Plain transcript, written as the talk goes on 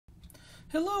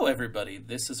Hello everybody,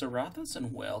 this is Aurathas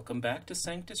and welcome back to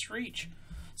Sanctus Reach.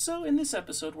 So in this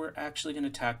episode we're actually going to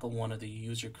tackle one of the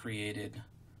user-created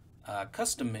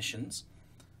custom missions,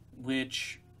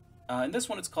 which in this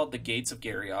one it's called the Gates of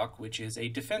Garioch, which is a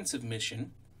defensive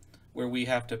mission where we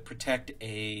have to protect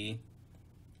a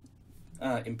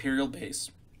Imperial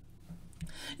base.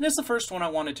 And it's the first one I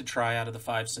wanted to try out of the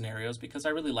 5 scenarios because I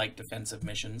really like defensive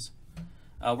missions.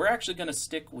 We're actually going to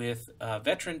stick with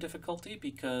veteran difficulty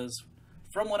because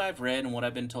from what I've read and what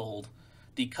I've been told,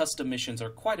 the custom missions are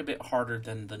quite a bit harder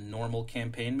than the normal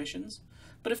campaign missions.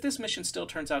 But if this mission still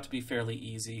turns out to be fairly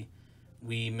easy,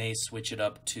 we may switch it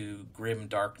up to grim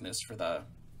darkness for the,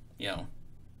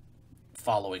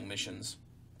 following missions.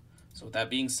 So with that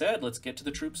being said, let's get to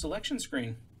the troop selection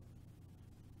screen.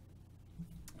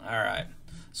 Alright,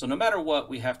 so no matter what,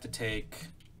 we have to take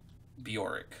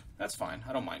Garioch. That's fine,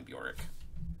 I don't mind Garioch.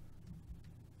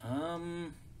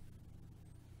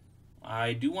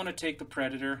 I do want to take the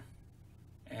Predator,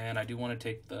 and I do want to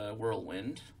take the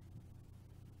Whirlwind,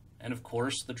 and of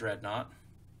course the Dreadnought,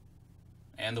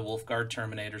 and the Wolfguard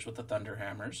Terminators with the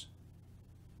Thunderhammers.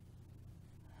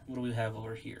 What do we have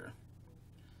over here?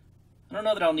 I don't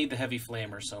know that I'll need the Heavy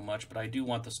Flamer so much, but I do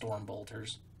want the Storm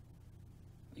Bolters.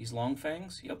 These Long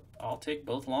Fangs? Yep, I'll take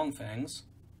both Long Fangs.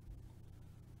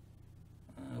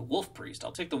 Wolf Priest.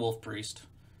 I'll take the Wolf Priest.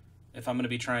 If I'm going to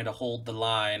be trying to hold the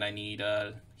line, I need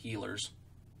healers.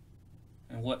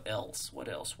 And what else? What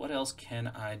else can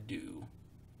I do?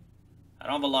 I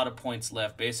don't have a lot of points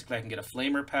left. Basically, I can get a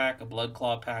Flamer pack, a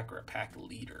Bloodclaw pack, or a Pack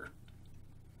Leader.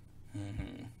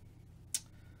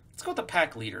 Let's go with the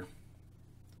Pack Leader.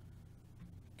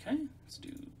 Okay, let's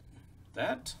do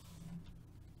that.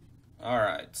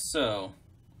 Alright, so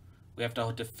we have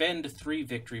to defend 3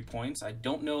 victory points. I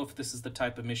don't know if this is the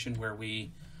type of mission where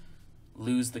we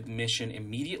lose the mission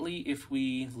immediately if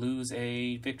we lose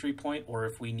a victory point, or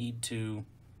if we need to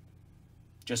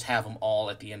just have them all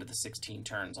at the end of the 16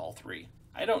 turns, all 3.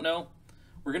 I don't know.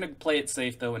 We're going to play it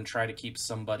safe, though, and try to keep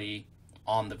somebody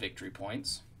on the victory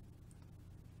points.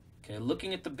 Okay,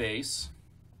 looking at the base,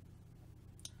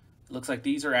 it looks like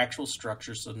these are actual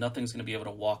structures, so nothing's going to be able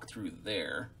to walk through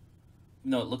there.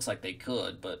 No, it looks like they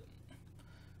could, but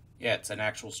yeah, it's an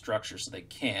actual structure, so they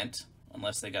can't,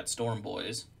 unless they got Storm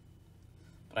Boys.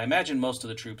 But I imagine most of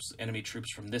the troops, enemy troops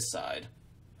from this side,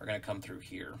 are going to come through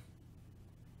here.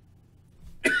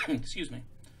 Excuse me.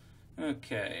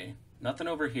 Okay, nothing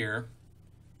over here.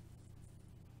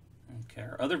 Okay,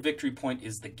 our other victory point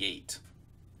is the gate.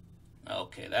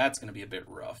 Okay, that's going to be a bit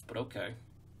rough, but okay.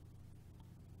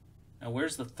 Now,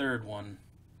 where's the third one?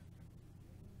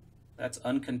 That's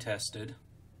uncontested.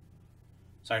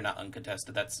 Sorry, not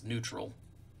uncontested, that's neutral.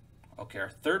 Okay, our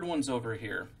third one's over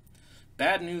here.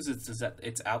 Bad news is that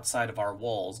it's outside of our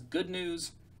walls. Good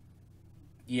news,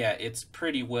 yeah, it's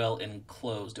pretty well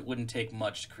enclosed. It wouldn't take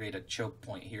much to create a choke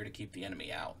point here to keep the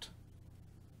enemy out.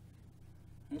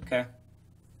 Okay.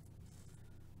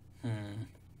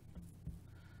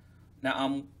 Now,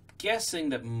 I'm guessing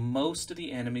that most of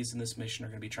the enemies in this mission are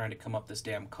going to be trying to come up this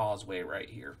damn causeway right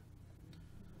here.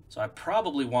 So I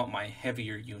probably want my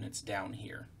heavier units down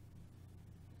here.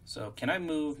 So can I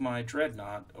move my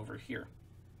Dreadnought over here?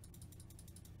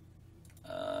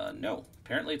 No.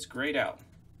 Apparently it's grayed out.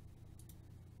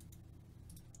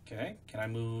 Okay, can I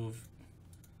move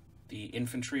the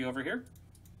infantry over here?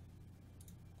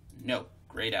 No,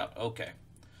 grayed out. Okay.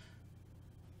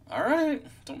 Alright.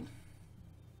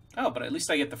 Oh, but at least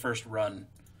I get the first run,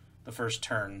 the first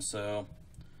turn, so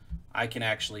I can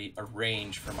actually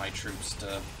arrange for my troops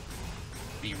to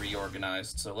be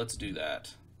reorganized. So let's do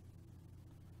that.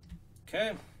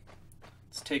 Okay.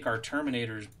 Let's take our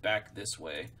Terminators back this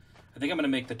way. I think I'm going to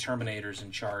make the Terminators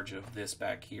in charge of this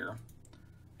back here.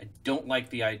 I don't like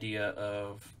the idea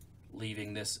of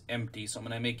leaving this empty, so I'm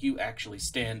going to make you actually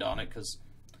stand on it, because,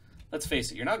 let's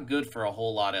face it, you're not good for a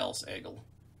whole lot else, Eggle.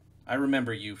 I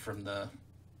remember you from the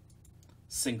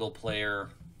single-player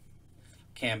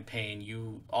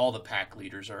campaign. All the pack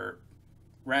leaders are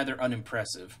rather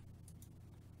unimpressive.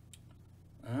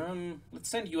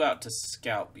 Let's send you out to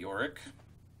scout, Garioch.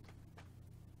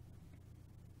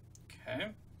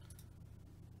 Okay.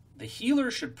 The healer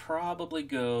should probably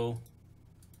go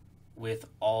with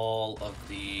all of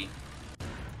the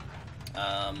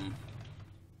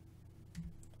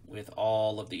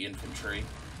infantry.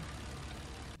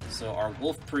 So our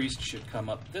Wolf Priest should come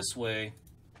up this way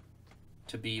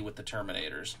to be with the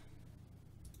Terminators.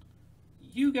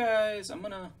 You guys, I'm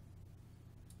gonna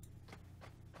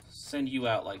send you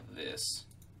out like this.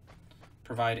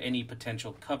 Provide any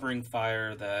potential covering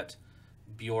fire that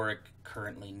Garioch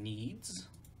currently needs.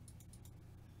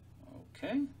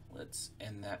 Okay, Let's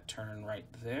end that turn right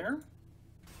there.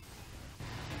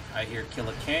 I hear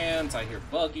Killicans, I hear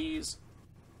buggies,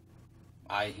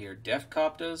 I hear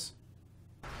Defcoptas,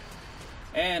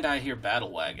 and I hear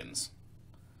battle wagons.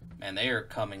 Man, they are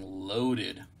coming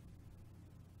loaded.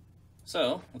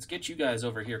 So, let's get you guys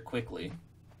over here quickly,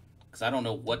 because I don't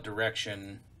know what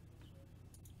direction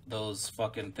those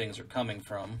fucking things are coming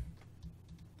from.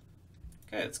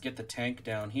 Okay, let's get the tank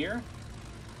down here.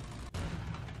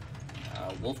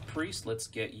 Wolf Priest, let's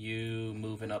get you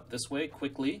moving up this way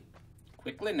quickly.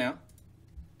 Quickly now.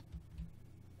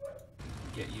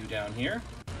 Get you down here.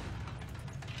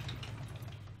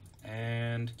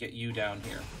 And get you down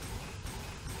here.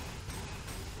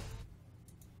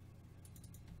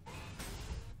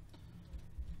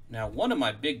 Now, one of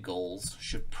my big goals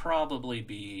should probably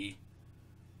be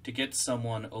to get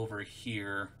someone over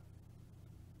here.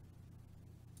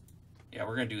 Yeah,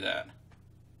 we're going to do that.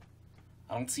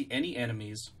 I don't see any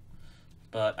enemies,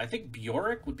 but I think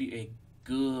Garioch would be a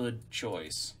good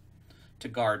choice to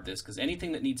guard this, because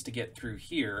anything that needs to get through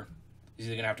here is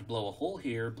either going to have to blow a hole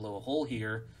here,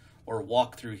 or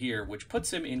walk through here, which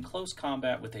puts him in close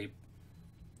combat with a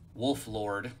Wolf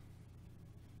Lord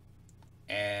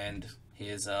and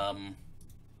his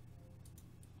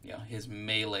his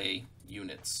melee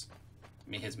units. I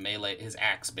mean, his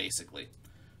axe, basically,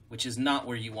 which is not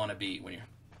where you want to be when you're...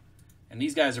 And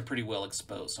these guys are pretty well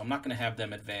exposed, so I'm not going to have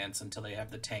them advance until they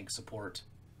have the tank support.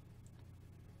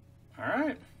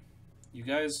 Alright. You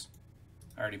guys...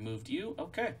 I already moved you.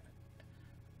 Okay.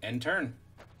 End turn.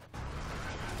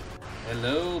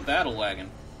 Hello, battle wagon.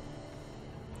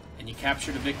 And you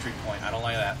captured a victory point. I don't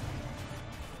like that.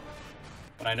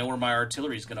 But I know where my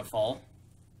artillery is going to fall.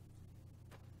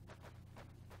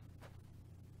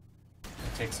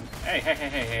 Take some...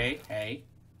 Hey.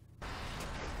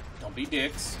 Don't be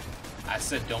dicks. I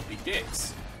said don't be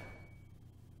dicks.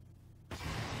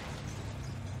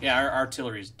 Yeah, our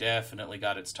artillery's definitely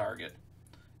got its target.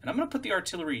 And I'm going to put the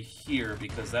artillery here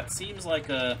because that seems like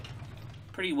a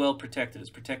pretty well protected.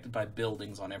 It's protected by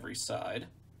buildings on every side.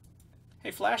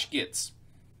 Hey, Flash Gits.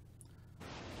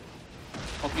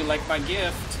 Hope you like my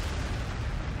gift.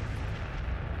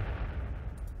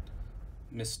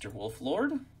 Mr. Wolf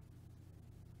Lord.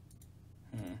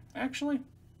 Actually,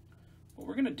 what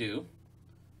we're going to do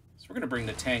is we're going to bring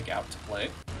the tank out to play.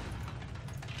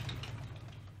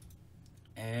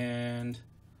 And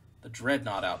the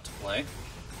Dreadnought out to play.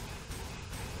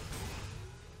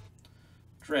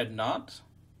 Dreadnought,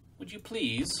 would you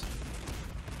please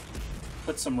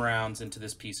put some rounds into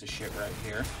this piece of shit right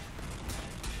here?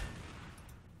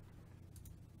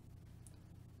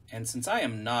 And since I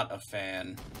am not a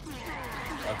fan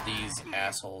of these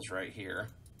assholes right here,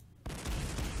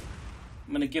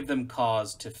 I'm going to give them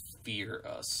cause to fear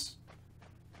us.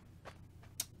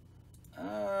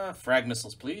 Frag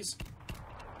missiles, please.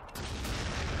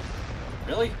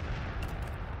 Really?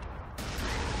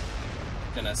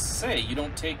 Gonna say you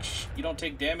don't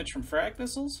take damage from frag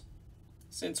missiles?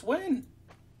 Since when?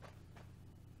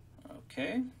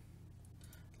 Okay.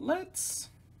 Let's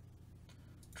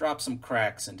drop some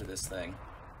cracks into this thing.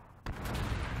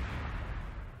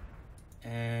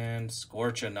 And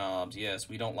Scorch-a-Knobs. Yes,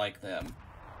 we don't like them.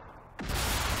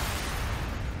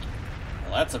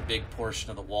 Well, that's a big portion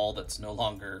of the wall that's no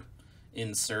longer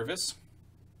in service.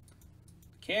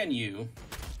 Can you...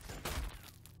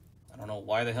 I don't know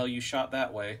why the hell you shot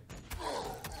that way.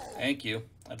 Thank you.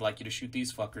 I'd like you to shoot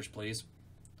these fuckers, please.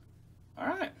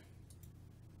 Alright.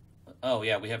 Oh,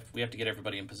 yeah, we have to get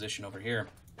everybody in position over here.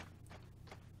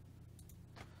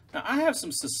 Now, I have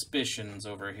some suspicions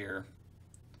over here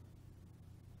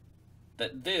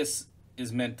that this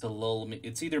is meant to lull me.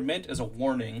 It's either meant as a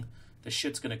warning, the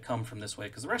shit's going to come from this way,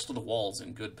 because the rest of the wall's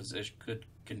in good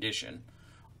condition,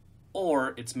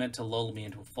 or it's meant to lull me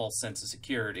into a false sense of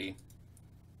security,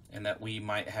 and that we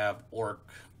might have Orc,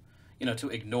 to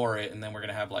ignore it, and then we're going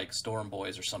to have, like, Storm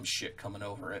Boys or some shit coming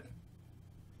over it.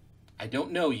 I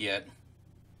don't know yet,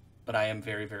 but I am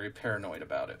very, very paranoid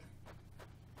about it.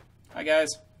 Hi,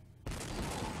 guys.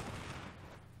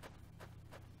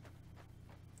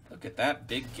 Look at that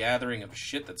big gathering of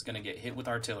shit that's going to get hit with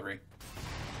artillery.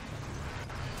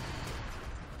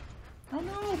 Oh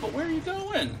no, but where are you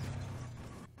going?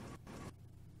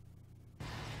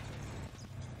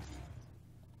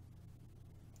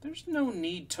 There's no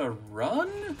need to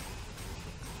run?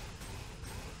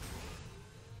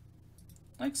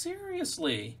 Like,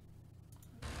 seriously.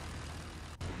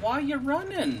 Why you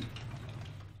running?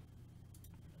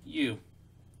 You.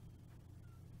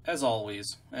 As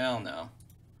always. Hell no.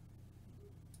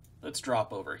 Let's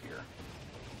drop over here.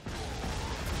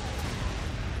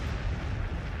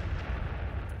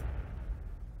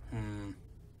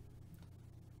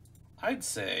 I'd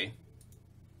say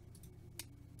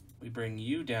we bring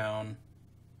you down,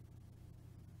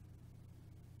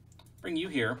 bring you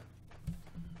here,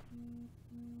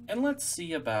 and let's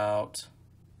see about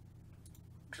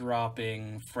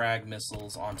dropping frag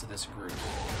missiles onto this group.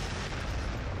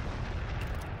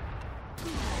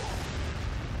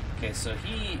 Okay, so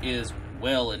he is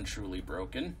well and truly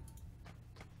broken.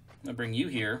 I'm gonna bring you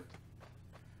here,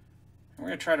 and we're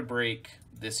gonna try to break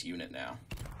this unit now.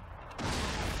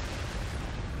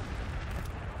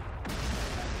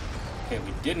 Okay,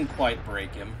 we didn't quite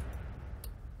break him.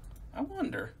 I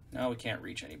wonder. No, we can't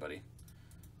reach anybody.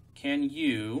 Can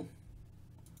you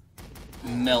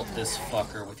melt this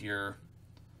fucker with your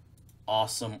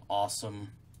awesome,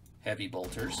 awesome heavy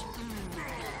bolters?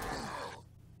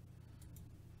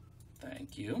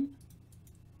 Thank you.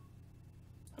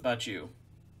 How about you?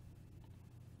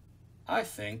 I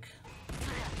think...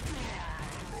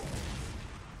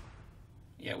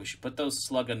 yeah, we should put those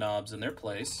slugga knobs in their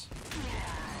place.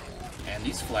 And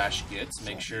these flash gits,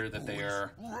 make sure that they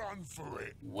are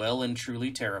well and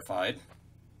truly terrified.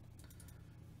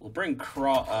 We'll bring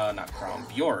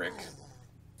Bjork,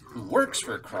 who works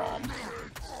for Crom,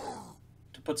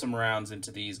 to put some rounds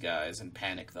into these guys and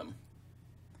panic them.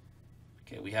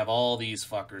 Okay, we have all these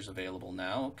fuckers available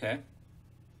now, okay.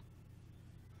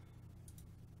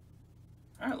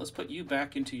 Alright, let's put you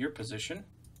back into your position.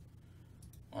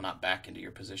 Well, not back into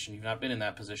your position, you've not been in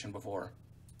that position before.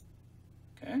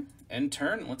 Okay, end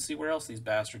turn. Let's see where else these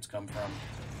bastards come from.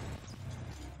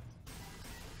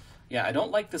 Yeah, I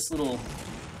don't like this little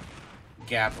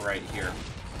gap right here.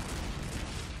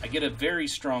 I get a very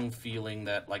strong feeling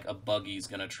that, like, a buggy's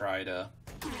gonna try to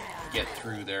get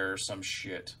through there or some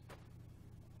shit.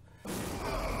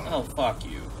 Oh, fuck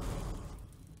you.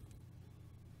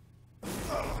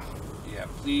 Yeah,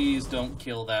 please don't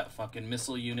kill that fucking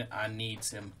missile unit. I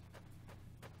needs him.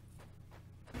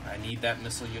 I need that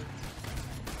missile unit.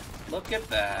 Look at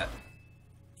that.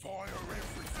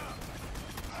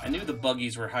 I knew the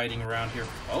buggies were hiding around here.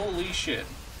 Holy shit.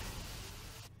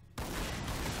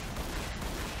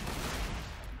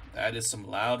 That is some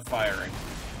loud firing.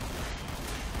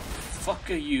 Fuck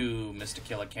you, Mr.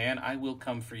 Killican. I will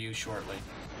come for you shortly.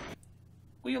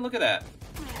 Will you look at that?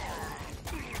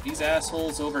 These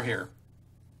assholes over here.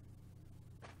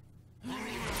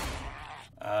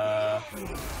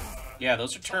 Yeah,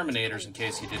 those are Terminators, in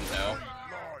case you didn't know.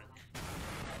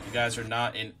 You guys are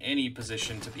not in any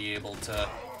position to be able to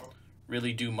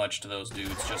really do much to those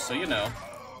dudes, just so you know.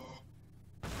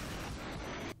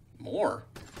 More?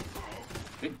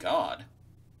 Good God.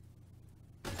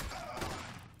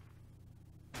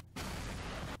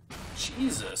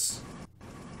 Jesus.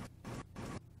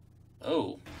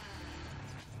 Oh.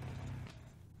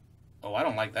 Oh, I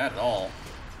don't like that at all.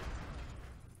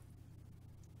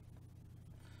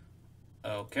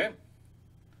 Okay.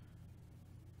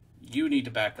 You need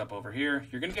to back up over here.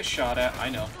 You're gonna get shot at, I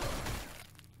know.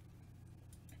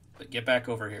 But get back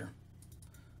over here.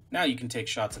 Now you can take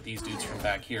shots at these dudes from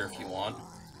back here if you want.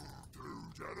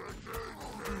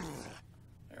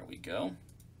 There we go.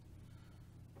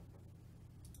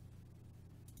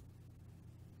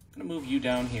 I'm gonna move you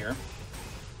down here.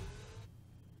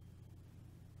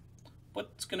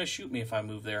 What's gonna shoot me if I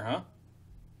move there, huh?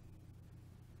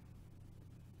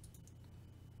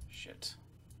 Shit.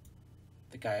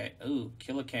 The guy... ooh,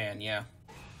 Killican, yeah.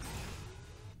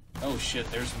 Oh,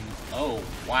 shit, there's... oh,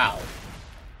 wow.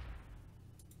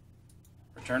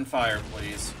 Return fire,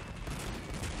 please.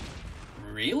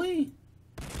 Really?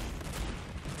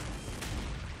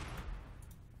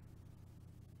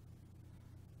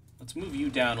 Let's move you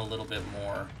down a little bit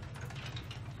more.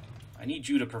 I need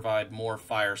you to provide more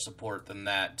fire support than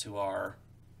that to our...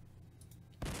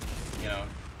 you know...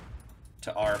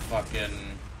 to our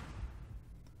fucking...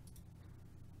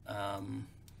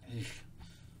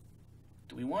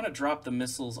 do we want to drop the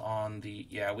missiles on the...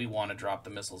 yeah, we want to drop the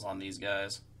missiles on these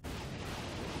guys.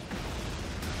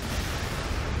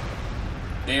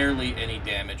 Barely any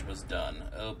damage was done.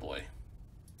 Oh boy.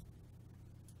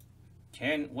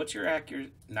 What's your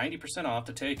accuracy? 90% off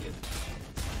to take it.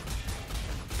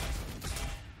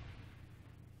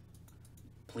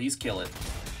 Please kill it.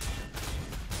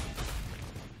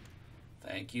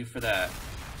 Thank you for that.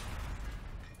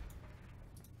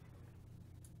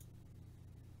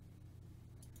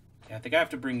 I think I have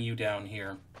to bring you down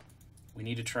here. We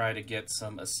need to try to get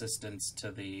some assistance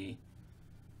to the...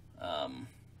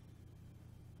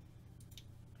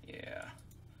 yeah.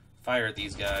 Fire at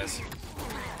these guys.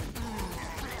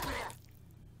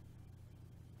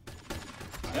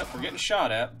 Yep, we're getting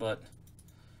shot at, but...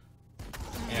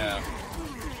 yeah.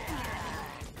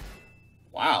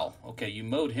 Wow. Okay, you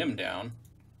mowed him down.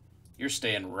 You're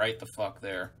staying right the fuck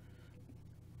there.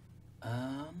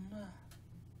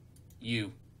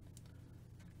 You.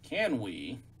 Can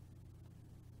we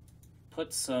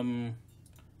put some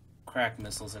crack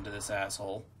missiles into this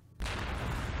asshole?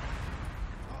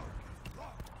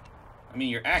 I mean,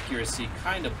 your accuracy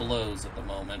kind of blows at the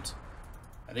moment.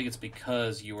 I think it's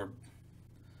because you were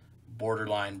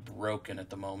borderline broken at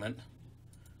the moment.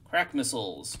 Crack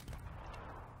missiles.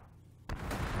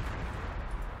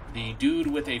 The dude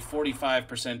with a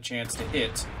 45% chance to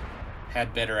hit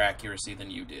had better accuracy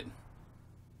than you did.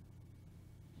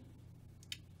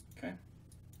 Okay.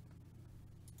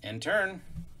 End turn.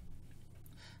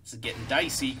 This is getting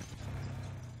dicey.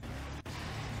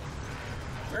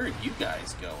 Where are you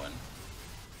guys going?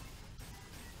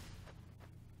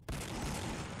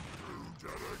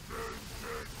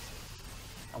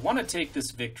 I want to take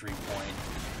this victory point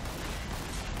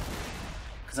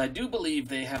because I do believe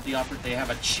they have they have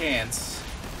a chance.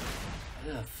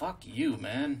 Ugh, fuck you,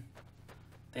 man.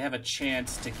 They have a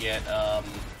chance to get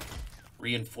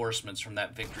reinforcements from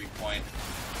that victory point,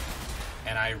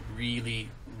 and I really,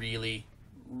 really,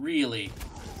 really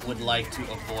would like to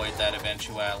avoid that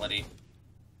eventuality.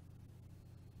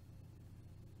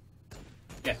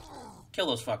 Yeah, kill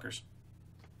those fuckers.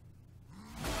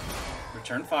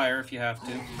 Return fire if you have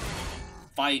to.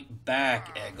 Fight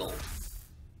back, Eggle.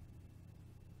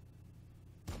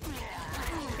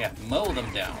 Yeah, mow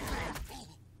them down.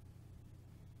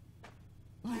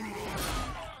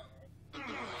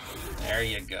 There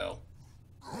you go.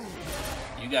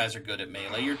 You guys are good at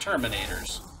melee. You're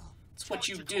Terminators. It's what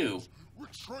you do.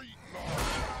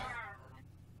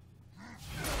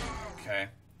 Okay.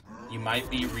 You might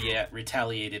be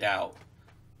retaliated out.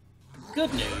 The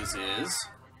good news is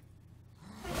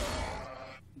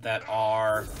that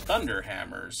are thunder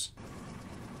hammers.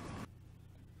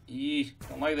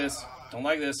 Don't like this. Don't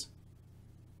like this.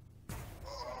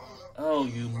 Oh,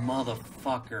 you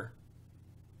motherfucker.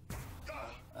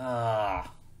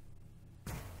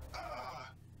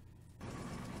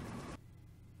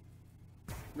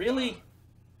 Really?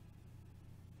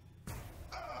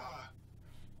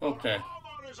 Okay.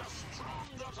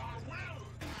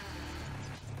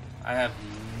 I have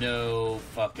no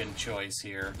fucking choice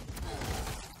here.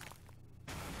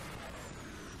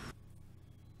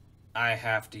 I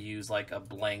have to use like a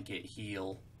blanket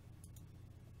heal.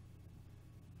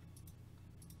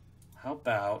 How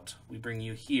about we bring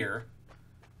you here?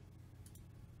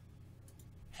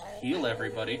 Heal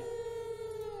everybody.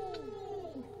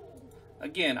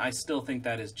 Again, I still think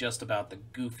that is just about the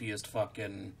goofiest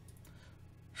fucking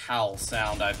howl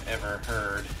sound I've ever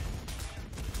heard.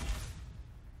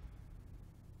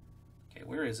 Okay,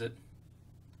 where is it?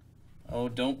 Oh,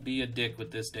 don't be a dick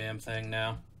with this damn thing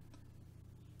now.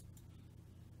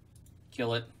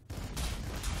 Kill it.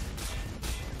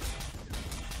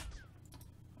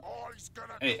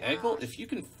 Hey, Eggle, if you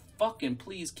can fucking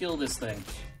please kill this thing.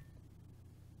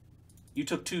 You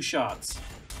took 2 shots.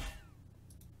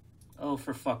 Oh,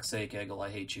 for fuck's sake, Eggle, I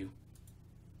hate you.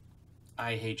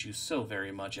 I hate you so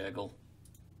very much, Eggle.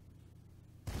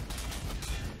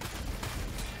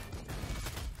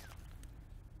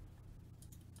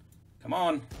 Come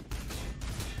on.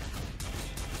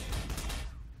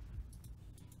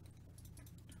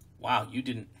 Wow, you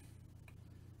didn't...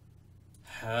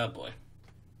 Oh, boy.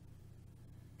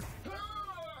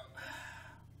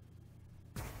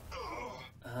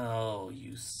 Oh,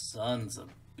 you sons of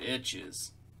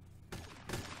bitches.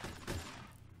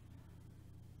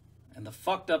 And the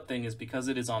fucked up thing is because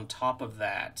it is on top of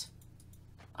that,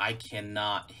 I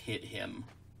cannot hit him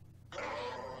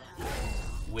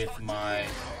with my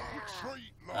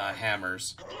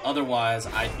hammers. Otherwise,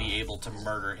 I'd be able to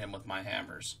murder him with my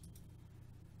hammers.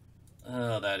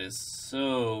 Oh, that is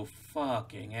so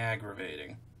fucking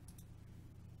aggravating.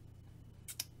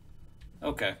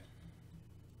 Okay.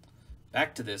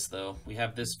 Back to this, though. We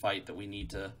have this fight that we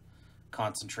need to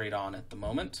concentrate on at the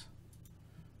moment.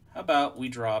 How about we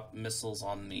drop missiles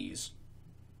on these?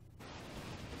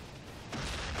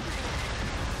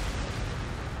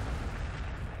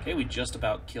 Okay, we just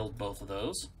about killed both of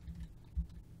those.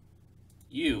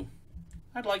 You.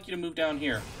 I'd like you to move down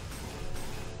here.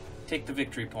 Take the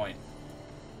victory point.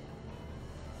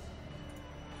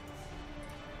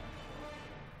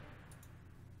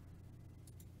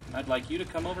 I'd like you to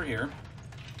come over here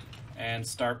and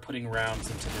start putting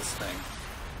rounds into this thing.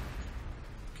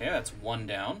 Okay, that's 1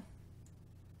 down.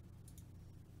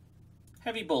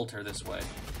 Heavy bolter this way.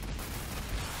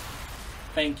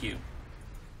 Thank you.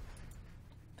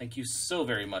 Thank you so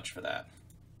very much for that.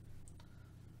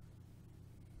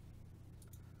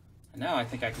 And now I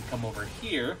think I can come over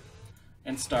here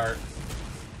and start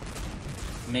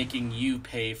making you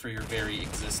pay for your very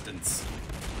existence.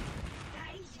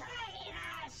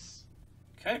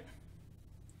 Okay. What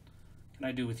can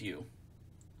I do with you?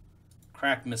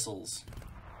 Crack missiles.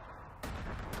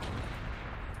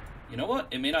 You know what?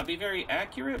 It may not be very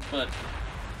accurate, but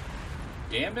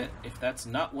damn it, if that's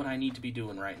not what I need to be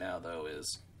doing right now, though,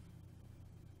 is...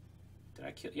 Did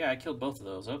I kill... Yeah, I killed both of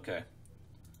those. Okay.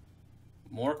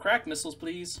 More crack missiles,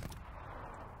 please.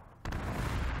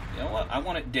 You know what? I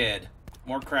want it dead.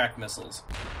 More crack missiles.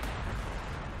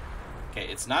 Okay,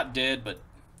 it's not dead, but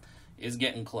is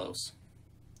getting close.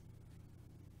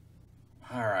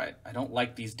 Alright, I don't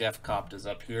like these death coptas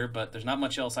up here, but there's not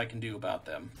much else I can do about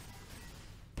them.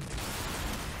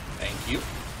 Thank you.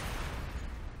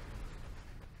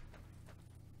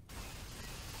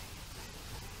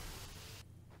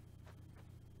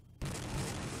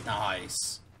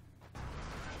 Nice.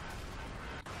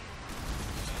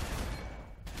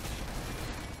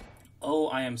 Oh,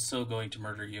 I am so going to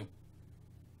murder you.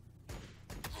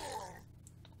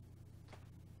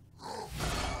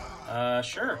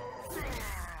 Sure.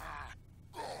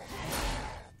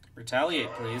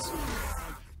 Retaliate, please.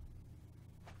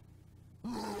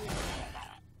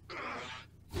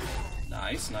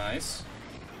 Nice, nice.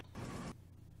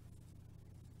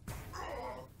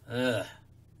 Ugh.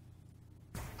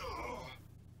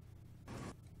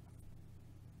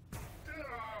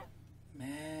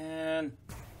 Man.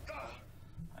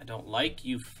 I don't like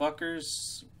you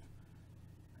fuckers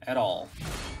at all.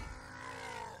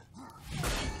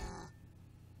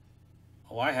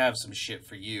 Oh, I have some shit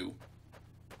for you.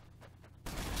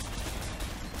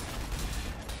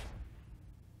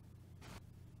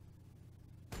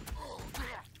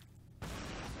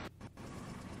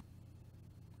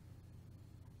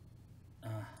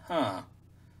 Uh-huh.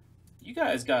 You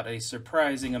guys got a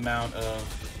surprising amount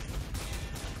of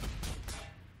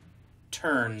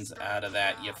turns out of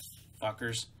that, you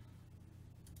fuckers.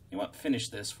 You know what? Finish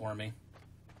this for me.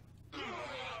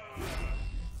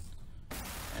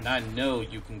 And I know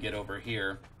you can get over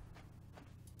here.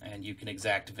 And you can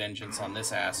exact vengeance on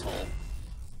this asshole.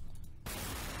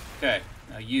 Okay,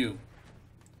 now you.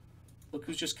 Look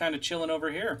who's just kind of chilling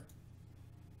over here.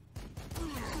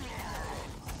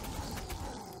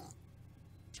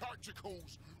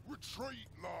 Tacticals, retreat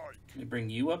like. Let me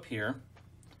bring you up here.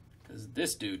 Because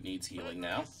this dude needs healing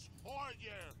now.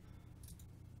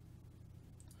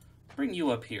 Bring you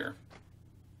up here.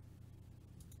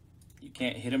 You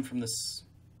can't hit him from this...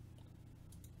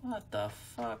 What the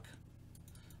fuck?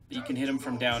 But you can hit him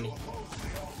from down here.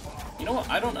 You know what?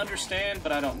 I don't understand,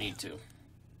 but I don't need to.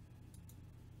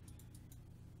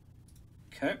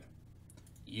 Okay.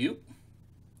 You.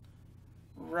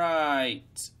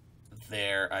 Right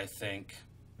there, I think.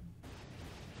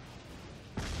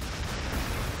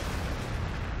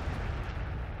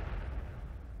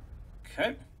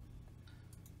 Okay.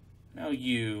 Now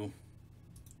you...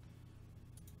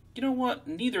 You know what?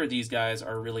 Neither of these guys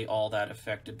are really all that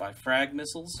affected by frag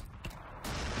missiles.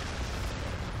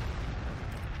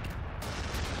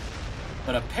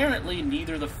 But apparently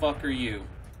neither the fuck are you.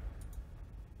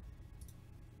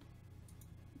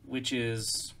 Which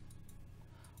is...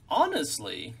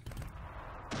 honestly...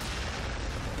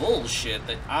 bullshit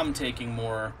that I'm taking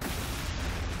more...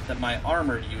 that my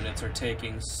armored units are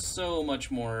taking so much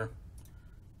more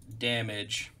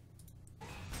damage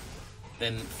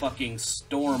than fucking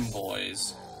storm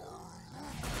boys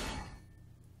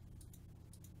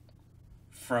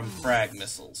from frag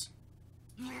missiles.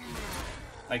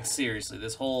 Like, seriously,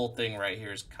 this whole thing right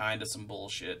here is kind of some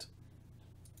bullshit.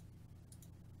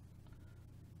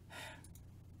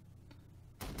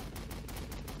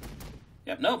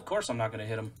 Yep, no, of course I'm not going to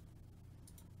hit him.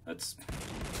 That's...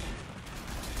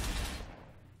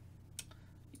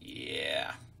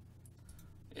 yeah.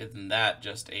 Isn't that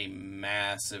just a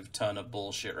massive ton of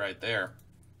bullshit right there?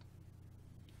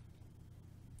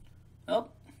 Oh.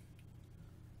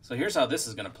 So here's how this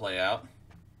is going to play out.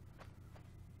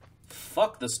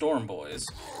 Fuck the Storm Boys,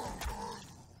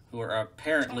 who are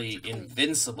apparently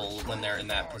invincible when they're in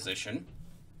that position.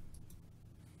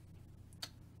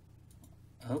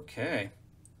 Okay.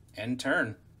 End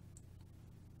turn.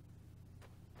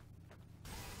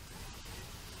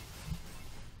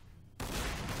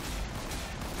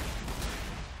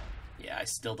 Yeah, I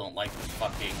still don't like the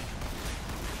fucking...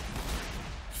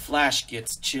 Flash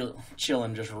gets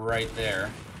chilling just right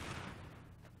there.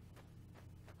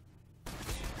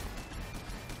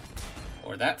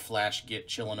 Or that Flash get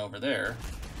chilling over there.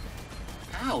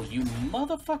 Ow, you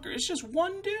motherfucker. It's just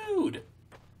one dude.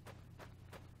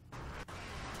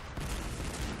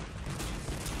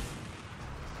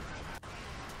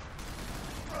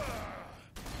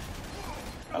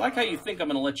 like how you think I'm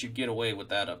going to let you get away with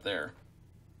that up there.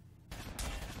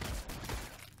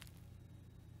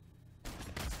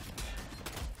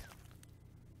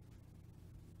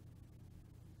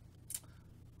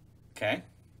 Okay.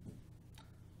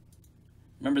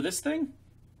 Remember this thing?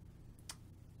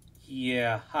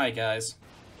 Yeah, hi guys.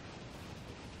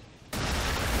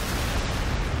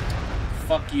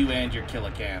 Fuck you and your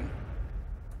Killacan.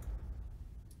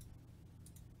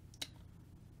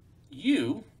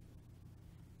 You,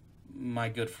 my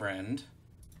good friend,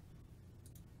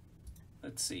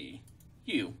 let's see,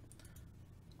 you,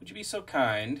 would you be so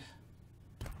kind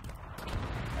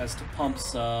as to pump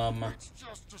some It's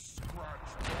just a scratch,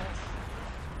 boss.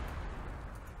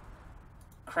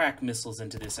 crack missiles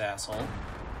into this asshole?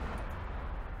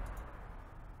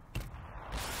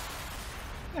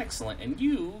 Excellent. And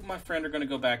you, my friend, are going to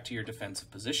go back to your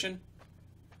defensive position.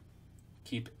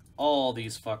 Keep all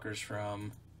these fuckers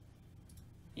from,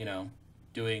 you know,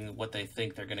 doing what they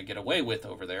think they're going to get away with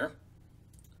over there.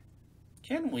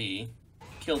 Can we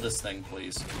kill this thing,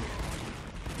 please?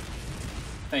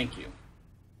 Thank you.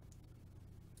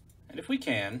 And if we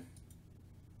can,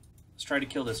 let's try to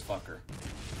kill this fucker.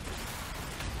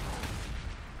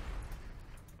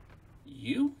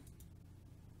 You?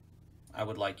 I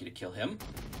would like you to kill him.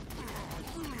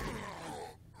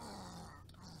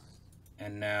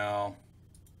 And now...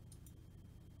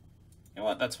 You know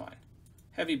what? That's fine.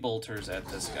 Heavy bolters at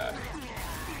this guy.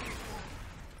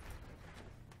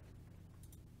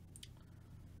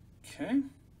 Okay.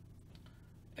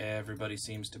 Everybody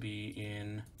seems to be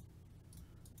in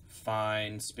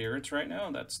fine spirits right now.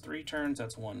 That's 3 turns.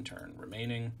 That's 1 turn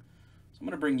remaining. So I'm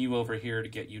going to bring you over here to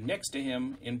get you next to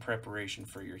him in preparation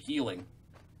for your healing.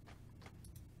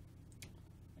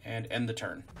 And end the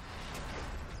turn.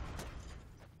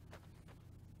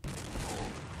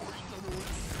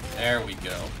 There we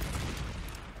go.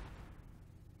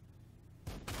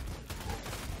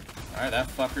 Alright, that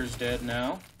fucker's dead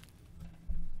now.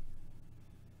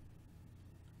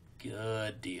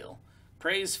 Good deal.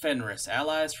 Praise Fenris.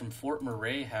 Allies from Fort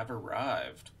Murray have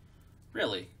arrived.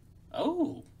 Really?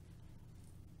 Oh.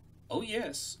 Oh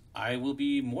yes. I will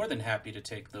be more than happy to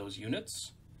take those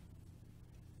units.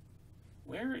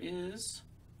 Where is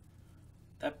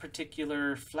that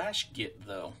particular flash git,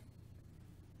 though?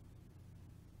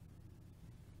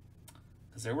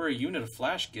 Because there were a unit of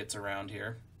flash gits around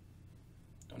here.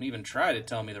 Don't even try to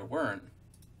tell me there weren't.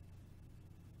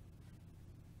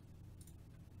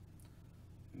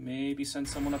 Maybe send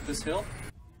someone up this hill?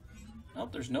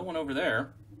 Nope, there's no one over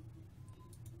there.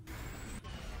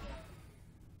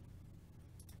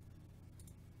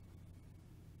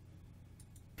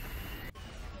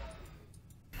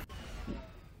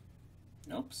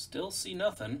 Nope, still see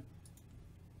nothing.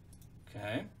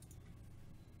 Okay.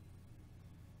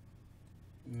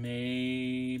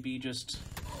 Maybe just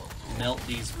melt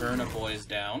these Verna boys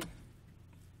down.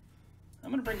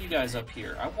 I'm gonna bring you guys up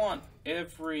here. I want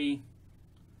every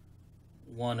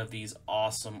one of these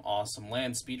awesome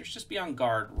land speeders just be on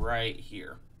guard right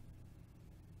here.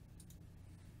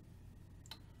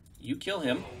 You kill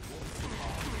him.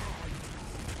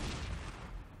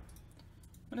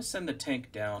 I'm going to send the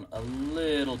tank down a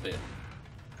little bit.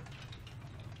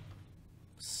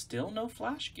 Still no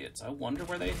flash gits. I wonder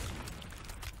where they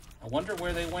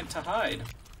went to hide.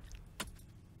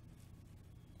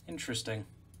 Interesting.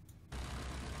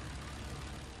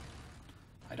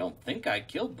 I don't think I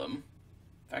killed them.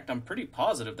 In fact, I'm pretty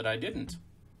positive that I didn't.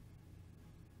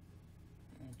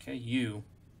 Okay, you.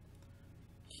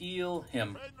 Heal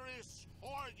him.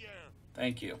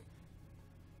 Thank you.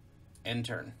 End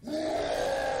turn.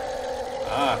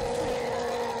 Ah.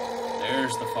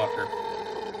 There's the fucker.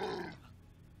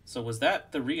 So was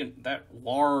that that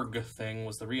warg thing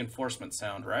was the reinforcement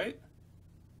sound, right?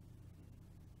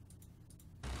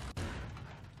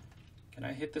 Can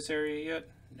I hit this area yet?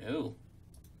 No.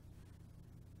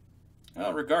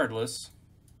 Well, regardless.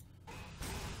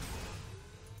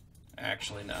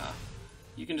 Actually, nah.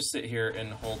 You can just sit here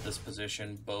and hold this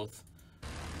position, both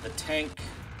the tank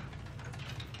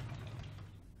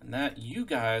and that. You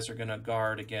guys are going to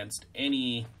guard against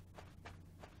any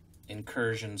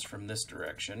incursions from this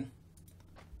direction.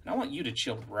 And I want you to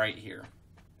chill right here.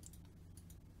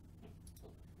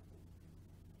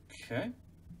 Okay.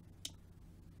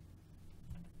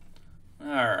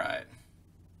 Alright.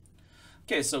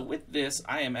 Okay, so with this,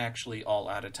 I am actually all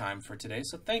out of time for today.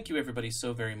 So thank you everybody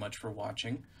so very much for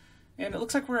watching. And it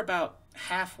looks like we're about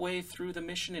halfway through the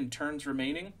mission in turns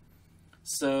remaining.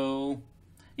 So,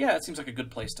 yeah, it seems like a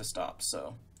good place to stop.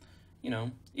 So, you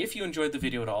know, if you enjoyed the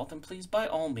video at all, then please, by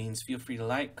all means, feel free to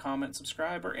like, comment,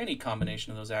 subscribe, or any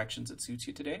combination of those actions that suits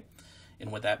you today. And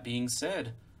with that being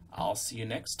said, I'll see you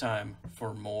next time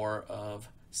for more of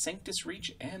Sanctus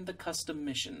Reach and the custom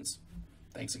missions.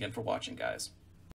 Thanks again for watching, guys.